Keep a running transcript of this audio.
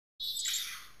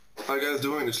How you guys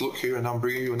doing? It's Luke here, and I'm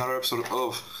bringing you another episode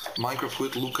of Minecraft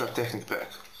with Luka Technic Pack.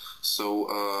 So,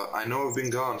 I know I've been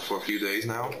gone for a few days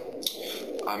now.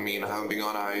 I haven't been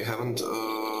gone, I haven't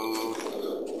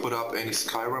put up any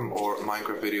Skyrim or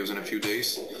Minecraft videos in a few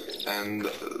days. And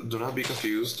do not be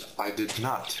confused, I did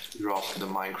not drop the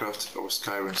Minecraft or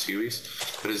Skyrim series,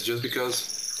 but it's just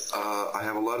because I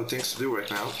have a lot of things to do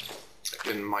right now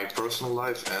in my personal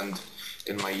life and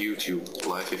in my YouTube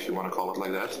life, if you want to call it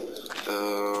like that.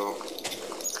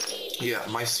 Yeah,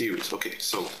 my series. Okay,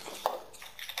 so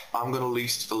I'm gonna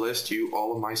list you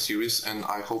all of my series, and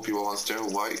I hope you all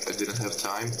understand why I didn't have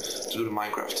time to do the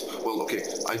Minecraft. Well, okay,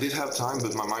 I did have time,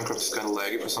 but my Minecraft is kind of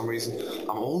laggy for some reason.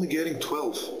 I'm only getting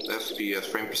 12 FPS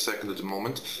frame per second at the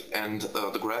moment, and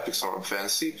the graphics aren't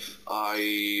fancy.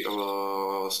 I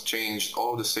changed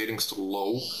all the settings to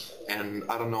low, and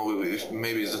I don't know if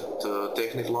maybe it's the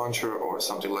Tehnick launcher or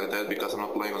something like that, because I'm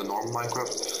not playing on the normal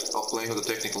Minecraft. I'm playing on the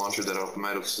Tehnick launcher that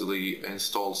automatically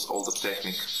installs all the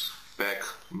Tehnick pack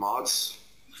mods,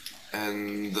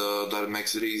 and that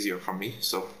makes it easier for me.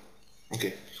 So,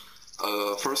 okay.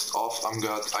 First off, I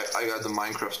got the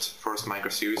first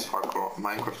Minecraft series, hardcore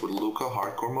Minecraft with Luka,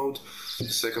 hardcore mode. The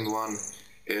second one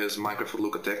is Minecraft with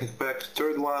Luka Technic Pack.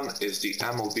 Third one is the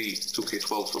MLB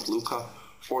 2K12 with Luka.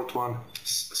 Fourth one,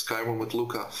 Skyrim with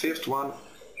Luka. Fifth one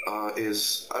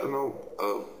is, I don't know,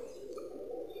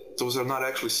 those are not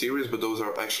actually series, but those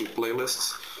are actually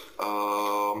playlists.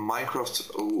 Not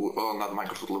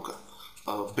Minecraft with Luka,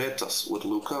 betas with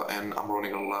Luka, and I'm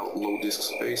running on low disk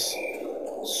space.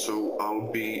 So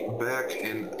I'll be back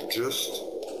in just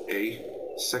a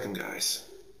second, guys.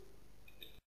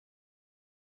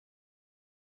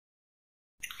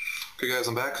 Okay, guys,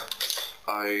 I'm back.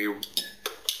 I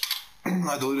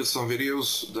deleted some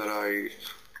videos that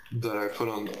I put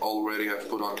on already. I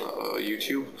put on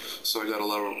YouTube, so I got a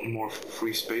lot more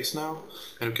free space now.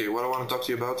 And okay, what I want to talk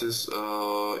to you about is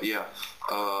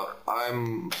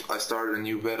I started a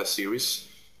new beta series.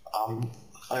 I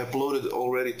uploaded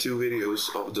already 2 videos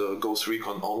of the Ghost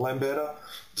Recon Online beta,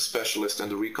 the Specialist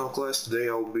and the Recon class. Today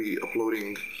I'll be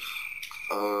uploading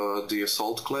the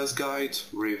Assault class guide,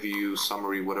 review,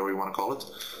 summary, whatever you want to call it,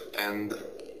 and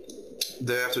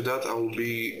day after that I will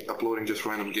be uploading just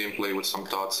random gameplay with some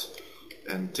thoughts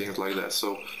and things like that.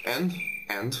 So, and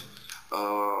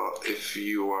if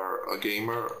you are a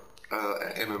gamer,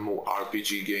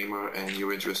 MMORPG gamer, and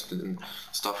you're interested in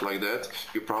stuff like that,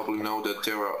 you probably know that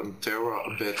Terra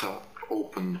beta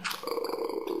open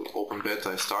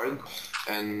beta started,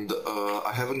 and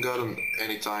I haven't gotten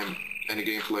any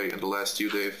gameplay in the last few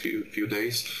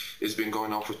days. It's been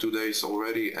going on for 2 days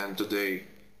already, and today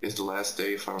is the last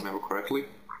day, if I remember correctly.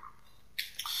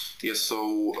 Yes,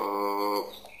 so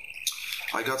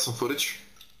I got some footage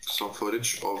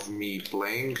of me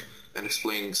playing and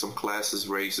explaining some classes,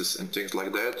 races, and things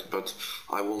like that, but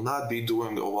I will not be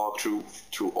doing a walkthrough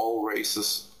through all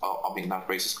races, not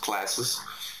races, classes,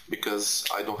 because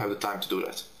I don't have the time to do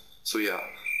that. So yeah,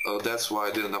 that's why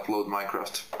I didn't upload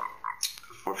Minecraft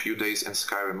for a few days, and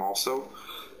Skyrim also,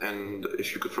 and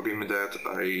if you could forgive me that,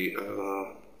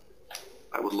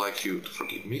 I would like you to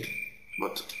forgive me,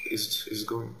 but it's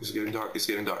getting dark. It's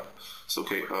getting dark. So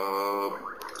okay,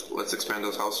 let's expand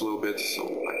this house a little bit so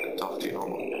I can talk to you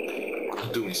normally.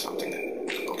 I'm doing something.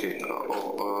 Okay.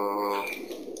 What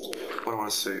do I want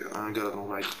to say? I got it all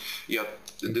right. Yeah.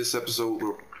 In this episode,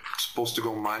 we're supposed to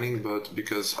go mining, but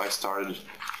because I started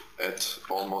at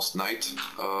almost night,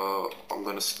 and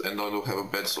I don't have a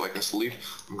bed so I can sleep,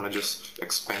 I'm gonna just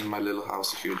expand my little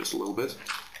house here just a little bit.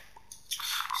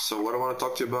 So what I want to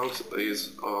talk to you about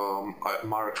is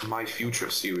my future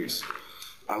series.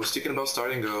 I was thinking about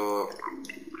starting a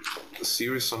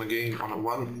series on a game,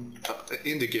 on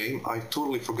indie game. I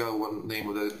totally forgot what the name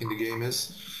of the indie game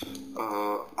is.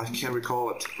 I can't recall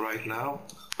it right now,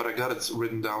 but I got it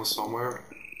written down somewhere,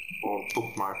 or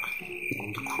bookmark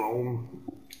on the Chrome.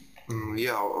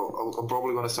 Yeah, I'm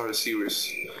probably gonna start a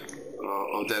series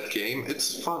of that game.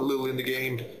 It's a fun little indie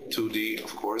game, 2D,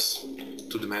 of course,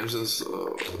 2 dimensions.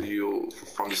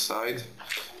 From the side,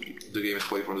 the game is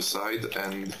played from the side,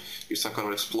 and you're some kind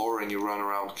of explorer, and you run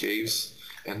around caves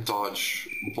and dodge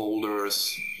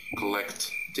boulders,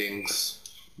 collect things,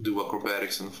 do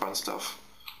acrobatics and fun stuff.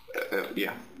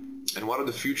 Yeah. And one of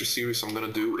the future series I'm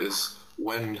gonna do is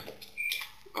when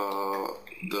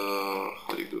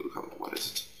what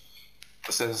is it?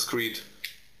 Assassin's Creed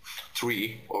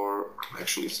 3, or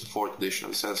actually it's the 4th edition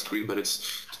of Assassin's Creed, but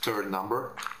it's the 3rd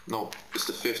number. No, it's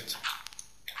the 5th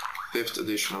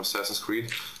edition of Assassin's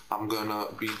Creed. I'm gonna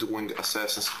be doing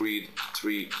Assassin's Creed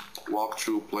 3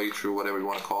 walkthrough, playthrough, whatever you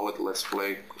want to call it, let's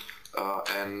play,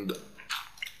 and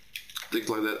things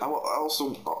like that. I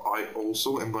also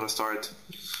am gonna start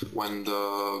when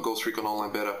the Ghost Recon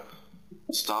Online beta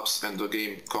stops and the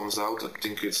game comes out. I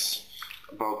think it's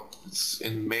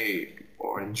in May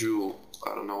or in June.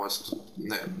 I don't know what's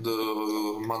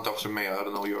the month after May. I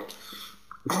don't know your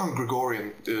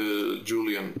Gregorian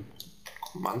Julian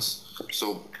months.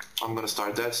 So I'm gonna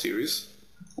start that series,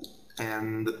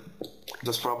 and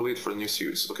that's probably it for the new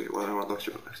series. Okay, what do I want to talk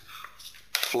to you about?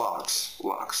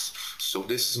 Vlogs. So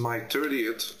this is my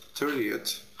 30th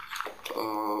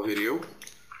video,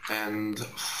 and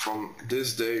from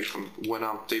this day, from when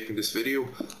I'm taping this video,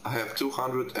 I have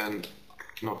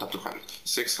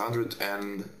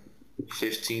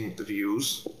 615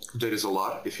 views. That is a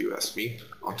lot, if you ask me.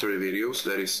 On 30 videos,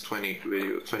 that is 20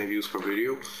 views per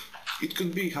video. It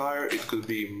could be higher, it could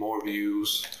be more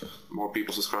views, more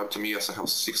people subscribe to me, as I have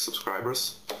 6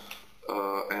 subscribers.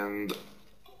 And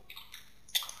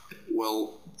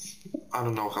well, I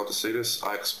don't know how to say this.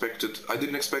 I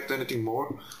didn't expect anything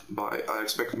more, but I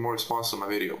expected more response to my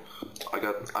video. I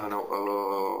got, I don't know,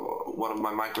 one of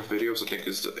my Minecraft videos, I think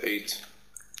is the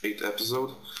 8th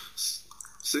episode.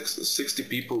 60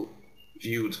 people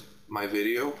viewed my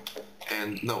video,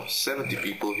 and no, 70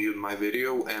 people viewed my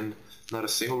video, and not a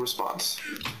single response,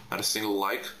 not a single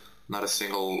like, not a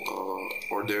single,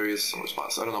 or there is some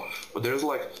response, I don't know. But there's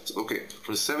like, okay,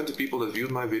 for the 70 people that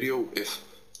viewed my video, if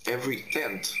every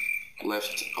 10th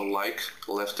left a like,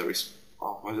 left a response,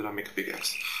 oh, why did I make a big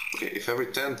X? Okay, if every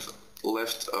 10th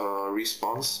left a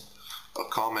response, a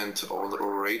comment or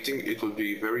a rating, it would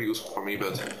be very useful for me,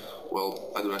 but,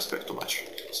 well, I don't expect too much.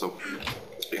 So,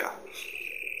 yeah.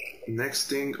 Next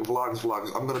thing, vlogs.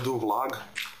 I'm gonna do a vlog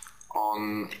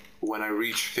on when I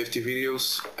reach 50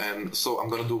 videos, and so I'm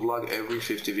gonna do a vlog every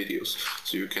 50 videos,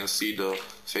 so you can see the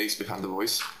face behind the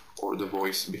voice, or the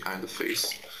voice behind the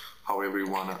face, however you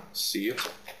wanna see it,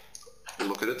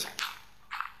 look at it.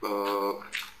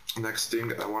 Next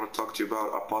thing, I wanna talk to you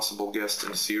about a possible guest in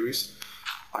the series.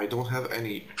 I don't have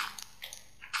any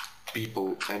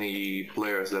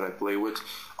players that I play with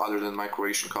other than my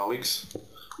Croatian colleagues,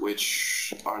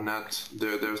 which are not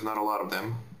there's not a lot of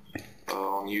them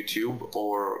on YouTube,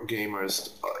 or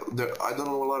gamers. I don't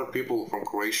know a lot of people from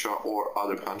Croatia or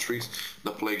other countries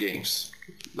that play games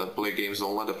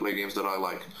online, that play games that I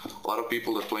like. A lot of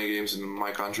people that play games in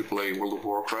my country play World of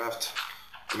Warcraft.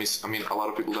 I mean a lot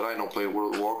of people that I know play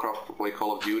World of Warcraft, play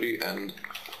Call of Duty, and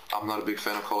I'm not a big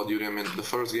fan of Call of Duty. I mean, the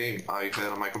first game I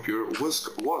had on my computer was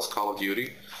Call of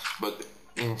Duty, but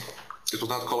it was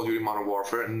not Call of Duty Modern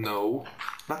Warfare. No,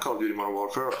 not Call of Duty Modern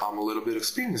Warfare. I'm a little bit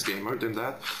experienced gamer than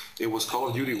that. It was Call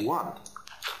of Duty 1,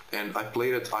 and I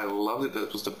played it. I loved it.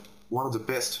 It was one of the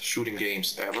best shooting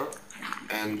games ever.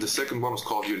 And the second one was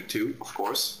Call of Duty 2, of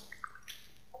course.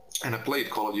 And I played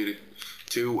Call of Duty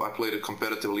 2. I played it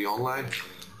competitively online.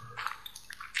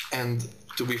 And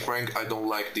to be frank, I don't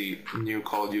like the new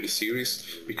Call of Duty series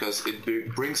because it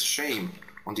brings shame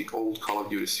on the old Call of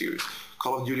Duty series.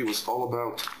 Call of Duty was all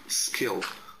about skill,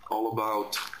 all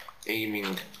about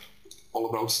aiming, all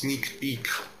about sneak peek.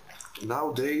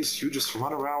 Nowadays, you just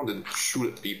run around and shoot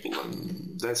at people,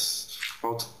 and that's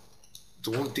about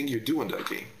the only thing you do in that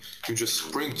game. You just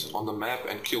sprint on the map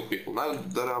and kill people.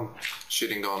 Not that I'm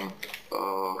shitting on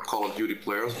Call of Duty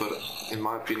players, but in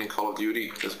my opinion, Call of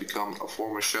Duty has become a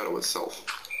former shadow itself.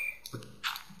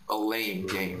 A lame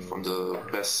game from the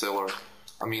bestseller.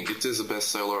 I mean, it is a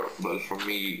bestseller, but for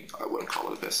me, I wouldn't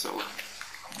call it a bestseller.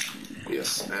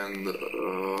 Yes, and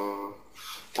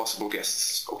possible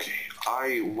guests. Okay,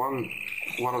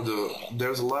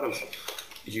 there's a lot of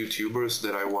YouTubers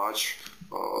that I watch.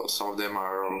 Some of them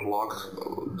are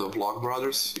the Vlog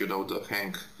brothers, you know, the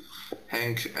Hank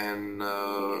and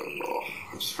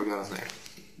I just forgot his name.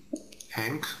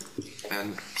 Hank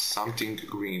and something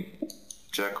Green.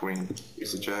 Jack Green.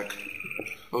 Is it Jack?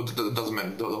 Oh, that doesn't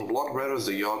matter. The Vlog brothers,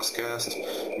 the Yogscast,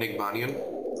 Nick Bunyan.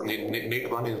 Nick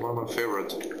Bunyan is one of my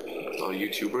favorite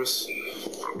YouTubers,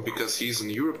 because he's an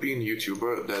European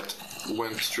YouTuber that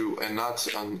went through, and not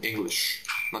an English,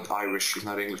 not Irish, he's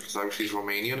not English, he's Irish, he's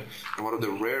Romanian, and one of the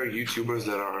rare YouTubers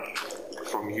that are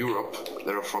from Europe,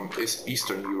 that are from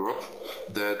Eastern Europe,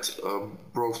 that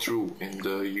broke through in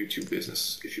the YouTube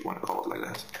business, if you want to call it like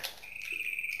that.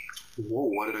 Whoa,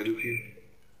 what did I do here?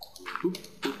 Oop,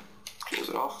 oop. Close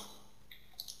it off.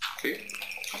 Okay.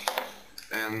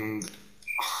 And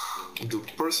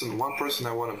one person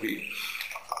I want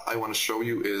to show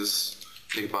you is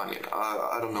Nick Bunyan.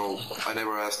 I don't know, I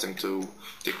never asked him to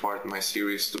take part in my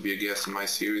series, to be a guest in my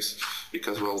series,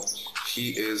 because, well,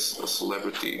 he is a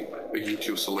celebrity, a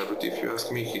YouTube celebrity, if you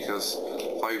ask me. He has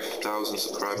 5,000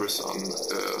 subscribers on,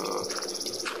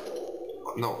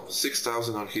 no,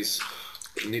 6,000 on his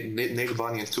Nick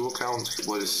Bunny 2 account,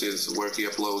 what is his, where he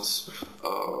uploads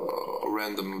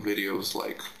random videos,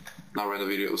 like, not random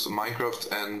videos,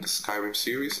 Minecraft and Skyrim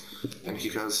series, and he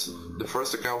has the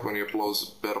first account when he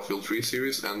uploads Battlefield 3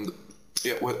 series, and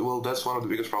yeah, well, that's one of the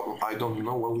biggest problems. I don't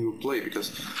know what we will play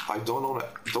because I don't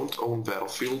own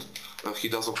Battlefield. He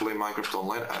doesn't play Minecraft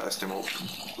Online. I asked him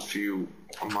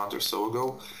a month or so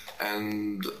ago,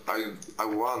 and I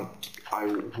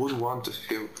would want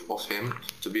him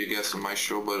to be a guest on my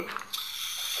show, but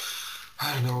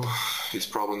I don't know. It's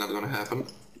probably not gonna happen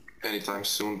anytime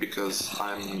soon because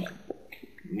I'm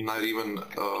not even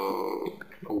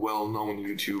a well-known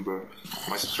YouTuber.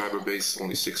 My subscriber base is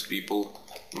only 6 people.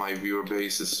 My viewer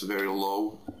base is very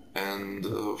low, and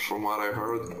from what I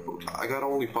heard, I got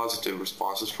only positive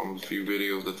responses from the few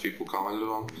videos that people commented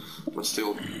on, but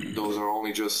still, those are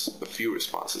only just a few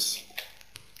responses.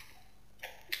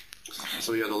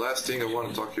 So yeah, the last thing I want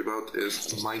to talk to you about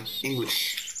is my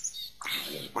English.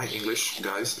 My English,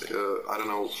 guys, I don't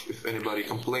know if anybody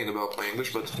complained about my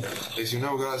English, but as you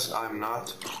know, guys, I'm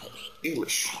not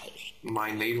English.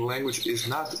 My native language is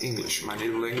not English. My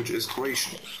native language is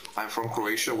Croatian. I'm from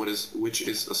Croatia, which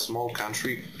is a small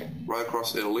country right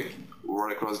across Italy,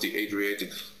 right across the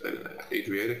Adriatic.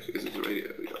 Is it?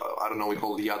 I don't know. We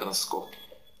call it Jadransko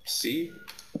Sea,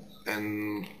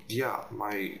 and yeah,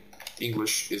 my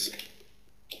English is.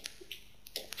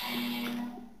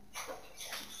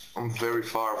 I'm very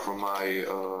far from my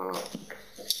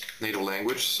native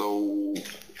language, so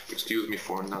excuse me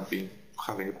for not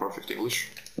having a perfect English.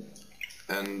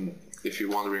 And if you're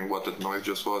wondering what that noise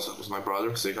just was, it was my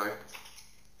brother. Say hi.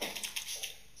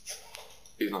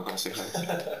 He's not gonna say hi.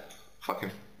 Fuck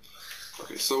him.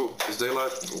 Okay, so it's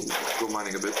daylight. We'll go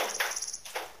mining a bit.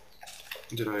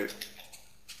 Did I?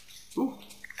 Ooh,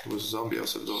 there was a zombie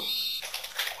outside the door.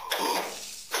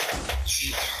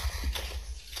 Shit.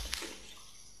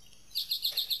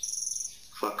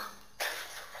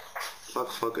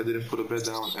 Fuck, I didn't put a bed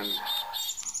down, and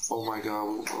oh my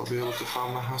god, I'll be able to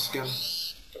find my house again.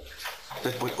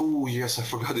 That point, oh yes, I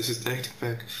forgot this is Tehnick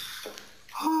pack.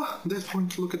 Ah, that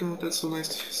point, look at that, that's so nice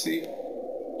to see.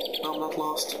 No, I'm not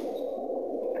lost.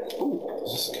 Oh,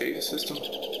 is this a cave system?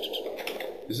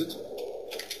 Is it?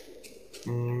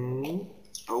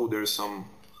 Oh, there's some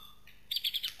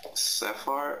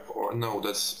sapphire, or no,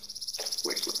 that's...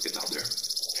 Wait, let's get down there.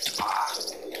 Ah,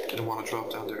 didn't want to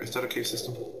drop down there. Is that a cave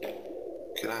system?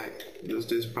 Does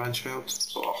this branch out?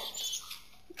 Oh.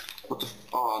 What the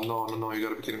oh, no, you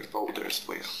gotta be kidding me. Oh, there's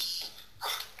way out.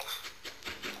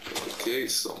 Okay,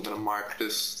 so I'm gonna mark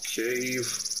this cave.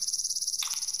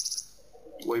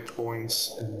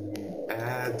 Waypoints and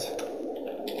add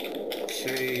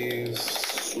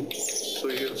caves. Oops, so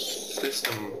yeah,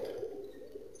 system.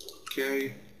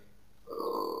 Okay.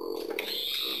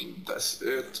 That's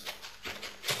it.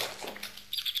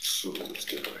 So let's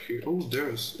get right here. Oh,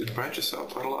 it branches out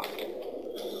quite a lot.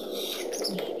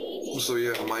 So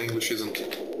yeah, my English isn't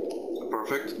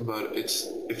perfect, but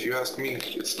if you ask me,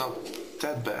 it's not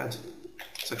that bad.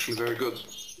 It's actually very good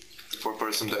for a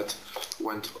person that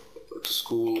went to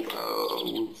school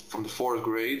from the 4th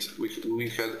grade. We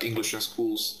had English in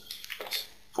schools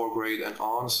 4th grade and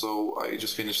on, so I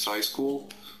just finished high school.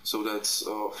 So that's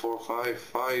 4,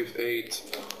 5, 8,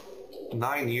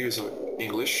 9 years of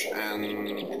English, and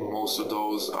most of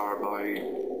those are by...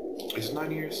 Is it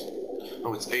 9 years?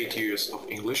 No, it's 8 years of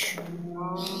English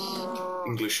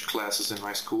classes in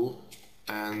my school,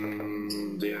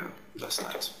 and yeah, that's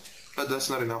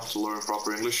not enough to learn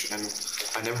proper English, and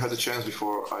I never had the chance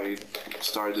before I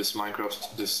started this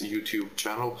YouTube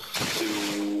channel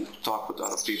to talk with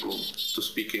other people, to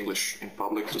speak English in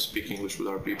public, to speak English with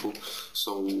other people.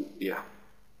 So yeah,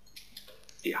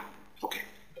 okay,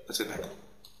 let's get back.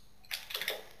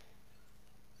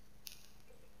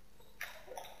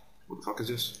 What the fuck is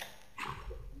this?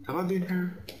 Have I been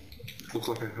here? Looks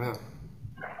like I have.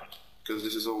 Because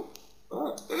this is all...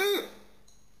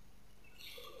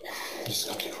 This is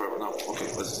gonna take forever now. Okay,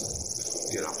 let's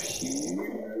get up here.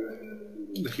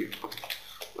 Here, okay.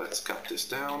 Let's cut this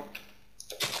down.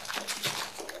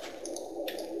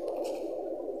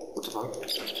 What the fuck?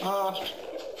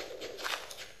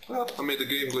 I made the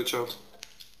game glitch out.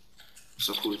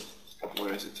 So cool.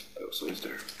 Where is it? Oh, so it's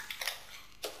there.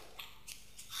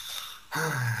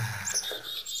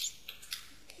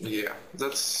 Yeah,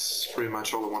 that's pretty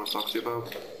much all I want to talk to you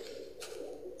about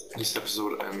this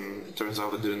episode, and it turns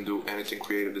out I didn't do anything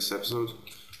creative this episode.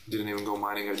 Didn't even go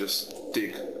mining, I just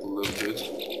dig a little bit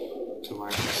to make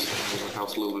my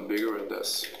house a little bit bigger, and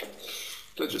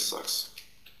that just sucks.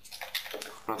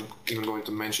 I'm not even going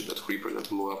to mention that creeper that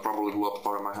probably blew up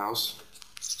part of my house.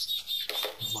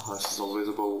 My house is all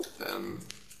visible, and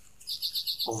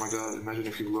oh my god, imagine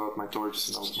if you blew out my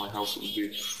torches and my house would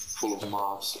be full of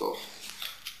mobs. So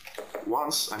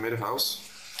once I made a house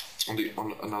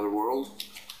on another world,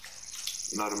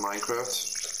 not in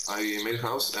Minecraft. I made a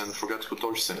house and forgot to put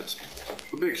torches in it.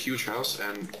 A big, huge house,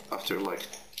 and after like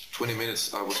 20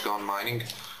 minutes I was gone mining.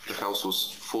 The house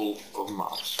was full of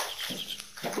mobs.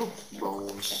 Oh,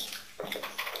 bones.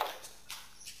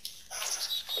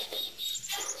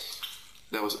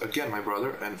 That was again my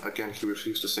brother, and again he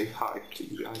refused to say hi to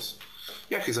you guys.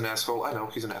 Yeah, he's an asshole. I know,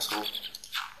 he's an asshole.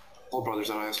 All brothers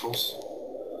are assholes.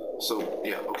 So,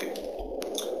 yeah, okay.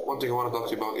 One thing I want to talk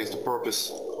to you about is the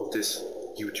purpose of this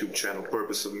YouTube channel,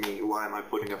 purpose of me. Why am I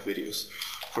putting up videos?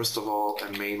 First of all,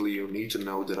 and mainly, you need to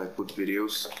know that I put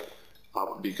videos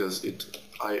up because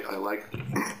I like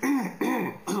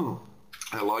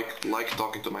I like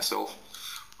talking to myself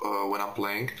when I'm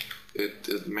playing.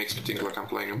 It makes me think like I'm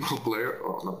playing a multiplayer.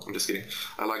 Oh no, I'm just kidding.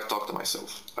 I like to talk to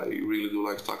myself. I really do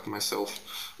like to talk to myself.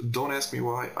 Don't ask me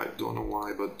why. I don't know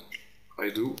why, but I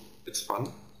do. It's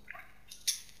fun.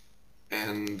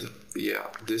 And yeah,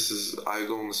 I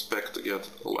don't expect to get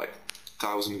like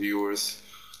 1,000 viewers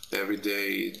every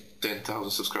day,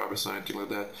 10,000 subscribers or anything like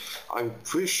that. I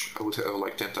wish I would have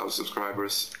like 10,000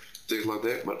 subscribers, things like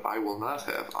that, but I will not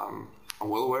have. I'm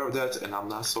well aware of that, and I'm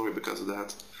not sorry because of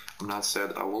that. I'm not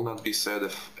sad. I will not be sad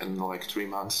if in like 3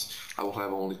 months I will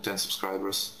have only 10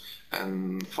 subscribers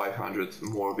and 500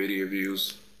 more video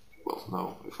views. Well,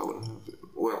 no, if I wouldn't have it.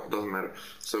 Well, it doesn't matter.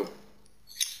 So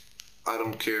I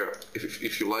don't care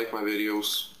if you like my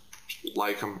videos,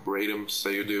 like them, rate them,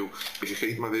 say you do. If you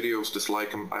hate my videos,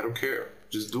 dislike them. I don't care.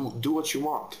 Just do what you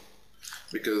want,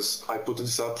 because I put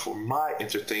this up for my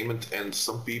entertainment, and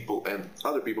some people and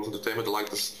other people's entertainment like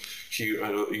this here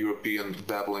European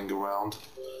babbling around,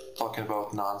 talking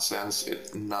about nonsense.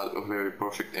 It's not a very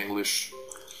perfect English,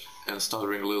 and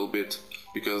stuttering a little bit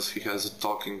because he has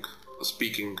a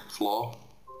speaking flaw.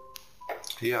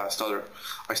 Yeah, I stutter.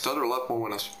 I stutter a lot more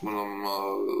when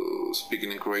I'm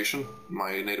speaking in Croatian,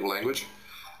 my native language,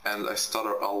 and I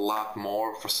stutter a lot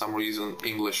more. For some reason,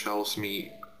 English helps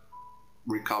me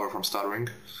recover from stuttering,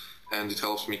 and it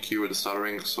helps me cure the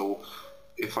stuttering. So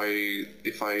if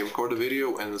I record a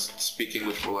video and speak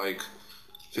English for like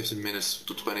 15 minutes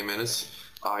to 20 minutes,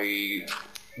 I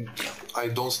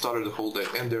don't stutter the whole day.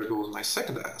 And there goes my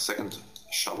second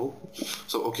shovel.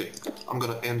 So okay, I'm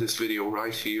gonna end this video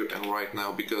right here and right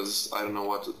now because I don't know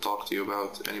what to talk to you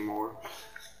about anymore.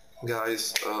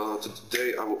 Guys,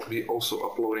 today I will be also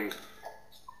uploading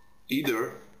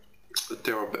either a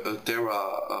Terra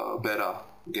beta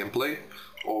gameplay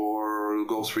or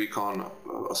Ghost Recon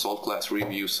Assault Class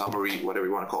review, summary, whatever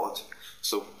you want to call it.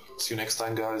 So see you next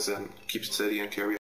time, guys, and keep steady and carry on.